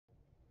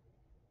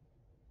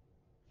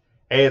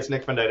Hey, it's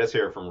Nick Fundytus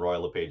here from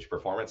Royal LePage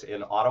Performance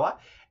in Ottawa,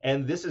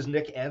 and this is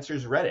Nick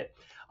Answers Reddit.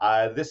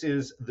 This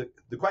is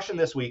the question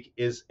this week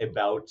is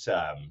about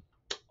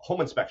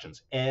home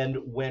inspections. And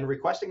when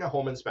requesting a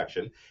home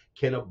inspection,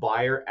 can a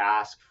buyer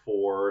ask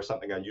for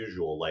something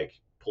unusual like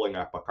pulling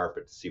up a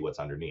carpet to see what's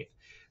underneath?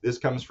 This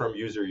comes from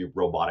user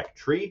Robotic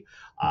Tree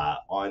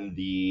on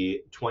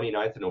the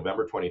 29th of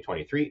November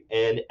 2023.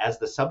 And as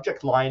the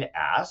subject line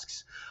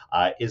asks,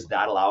 is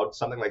that allowed,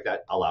 something like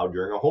that allowed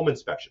during a home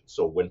inspection?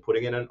 So when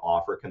putting in an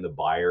offer, can the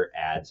buyer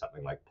add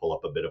something like pull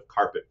up a bit of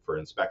carpet for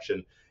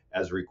inspection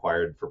as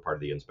required for part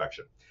of the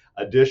inspection?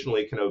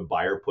 Additionally, can a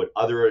buyer put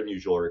other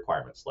unusual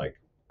requirements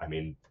like,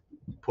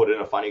 put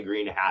in a funny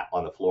green hat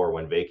on the floor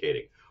when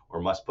vacating,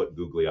 or must put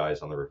googly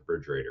eyes on the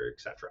refrigerator,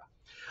 etc.?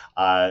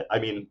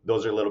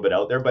 Those are a little bit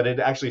out there, but it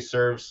actually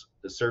serves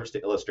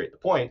to illustrate the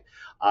point.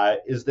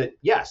 Is that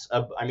yes?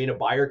 A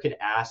buyer can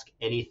ask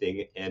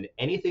anything, and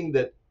anything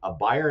that a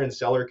buyer and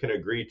seller can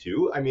agree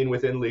to.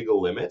 Within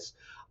legal limits,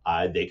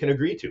 they can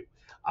agree to.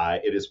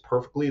 It is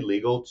perfectly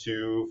legal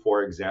to,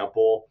 for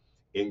example,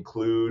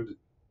 include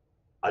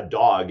a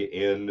dog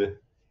in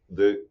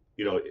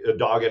a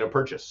dog in a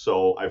purchase.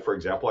 So, for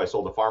example, I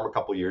sold a farm a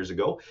couple years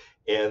ago,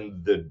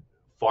 and the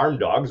farm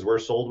dogs were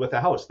sold with a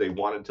house. They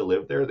wanted to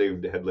live there. They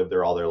had lived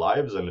there all their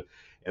lives, and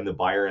the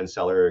buyer and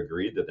seller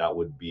agreed that that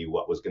would be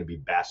what was going to be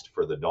best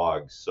for the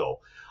dogs. So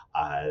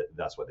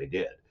that's what they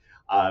did.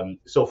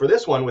 So for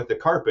this one with the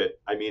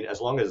carpet, as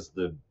long as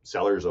the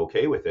seller's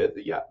okay with it,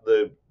 yeah,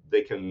 the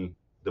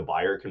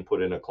buyer can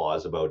put in a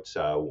clause about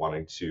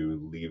wanting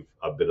to leave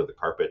a bit of the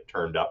carpet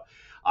turned up.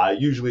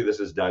 Usually this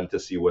is done to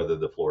see whether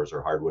the floors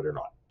are hardwood or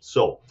not.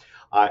 So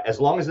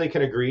as long as they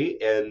can agree,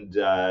 and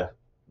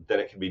then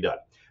it can be done.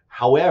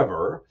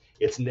 However,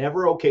 it's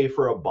never okay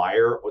for a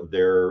buyer or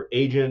their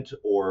agent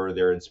or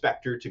their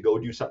inspector to go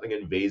do something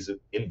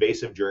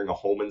invasive during a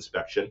home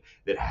inspection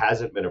that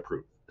hasn't been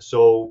approved.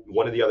 So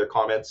one of the other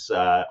comments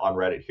on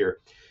Reddit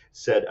here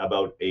said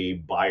about a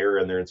buyer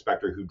and their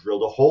inspector who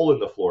drilled a hole in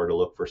the floor to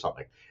look for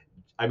something.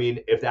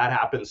 If that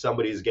happens,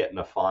 somebody's getting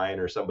a fine,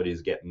 or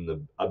somebody's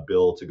getting a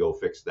bill to go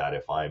fix that.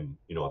 If I'm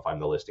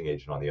the listing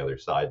agent on the other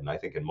side, and I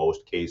think in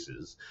most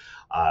cases,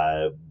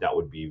 that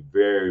would be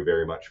very,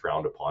 very much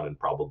frowned upon and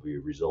probably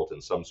result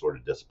in some sort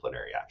of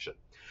disciplinary action.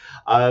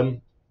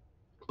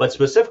 But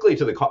specifically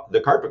to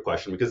the carpet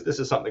question, because this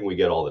is something we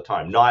get all the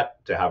time,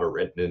 not to have it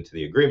written into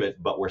the agreement,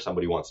 but where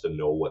somebody wants to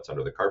know what's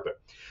under the carpet.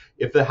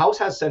 If the house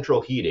has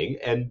central heating,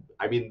 and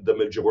the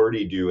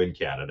majority do in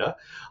Canada,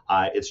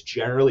 it's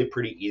generally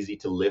pretty easy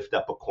to lift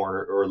up a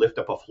corner or lift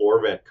up a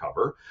floor vent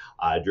cover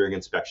during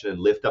inspection and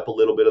lift up a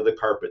little bit of the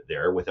carpet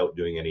there without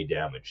doing any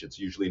damage. It's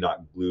usually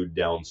not glued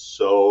down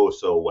so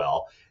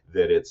well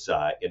that it's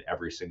in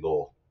every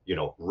single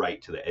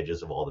right to the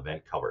edges of all the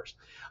vent covers.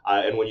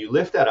 And when you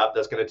lift that up,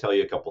 that's going to tell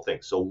you a couple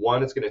things. So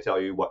one, it's going to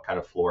tell you what kind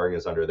of flooring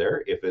is under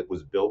there. If it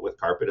was built with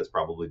carpet, it's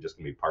probably just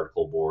going to be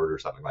particle board or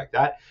something like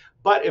that.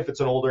 But if it's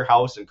an older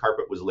house and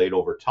carpet was laid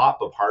over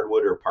top of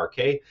hardwood or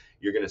parquet,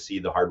 you're going to see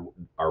the hardwood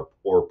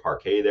or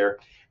parquet there.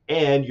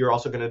 And you're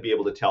also going to be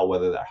able to tell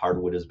whether that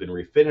hardwood has been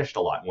refinished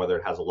a lot and whether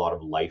it has a lot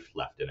of life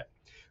left in it.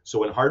 So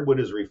when hardwood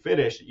is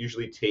refinished, it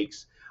usually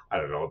takes,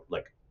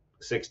 like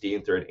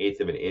 1/16 or 1/8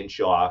 of an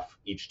inch off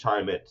each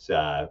time it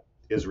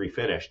is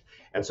refinished.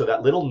 And so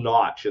that little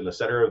notch in the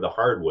center of the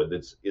hardwood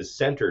that is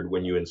centered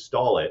when you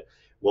install it,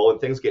 well, when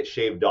things get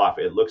shaved off,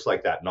 it looks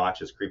like that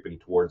notch is creeping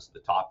towards the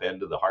top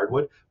end of the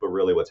hardwood, but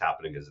really what's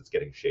happening is it's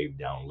getting shaved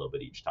down a little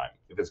bit each time.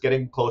 If it's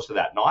getting close to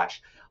that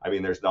notch,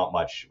 there's not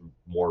much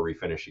more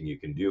refinishing you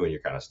can do, and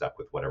you're kind of stuck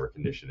with whatever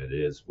condition it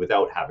is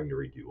without having to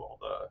redo all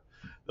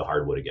the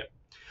hardwood again.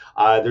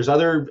 There's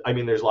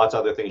lots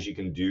of other things you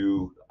can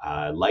do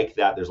like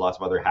that. There's lots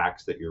of other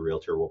hacks that your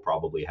realtor will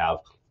probably have,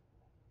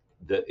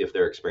 that if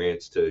they're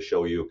experienced, to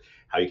show you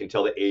how you can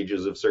tell the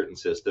ages of certain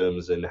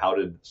systems and how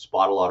to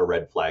spot a lot of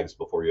red flags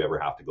before you ever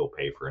have to go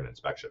pay for an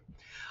inspection.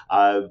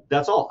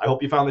 That's all. I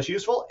hope you found this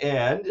useful,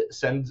 and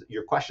send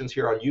your questions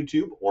here on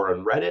YouTube or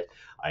on Reddit.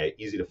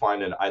 Easy to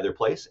find in either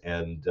place,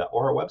 and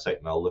or our website,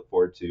 and I'll look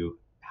forward to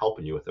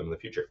helping you with them in the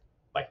future.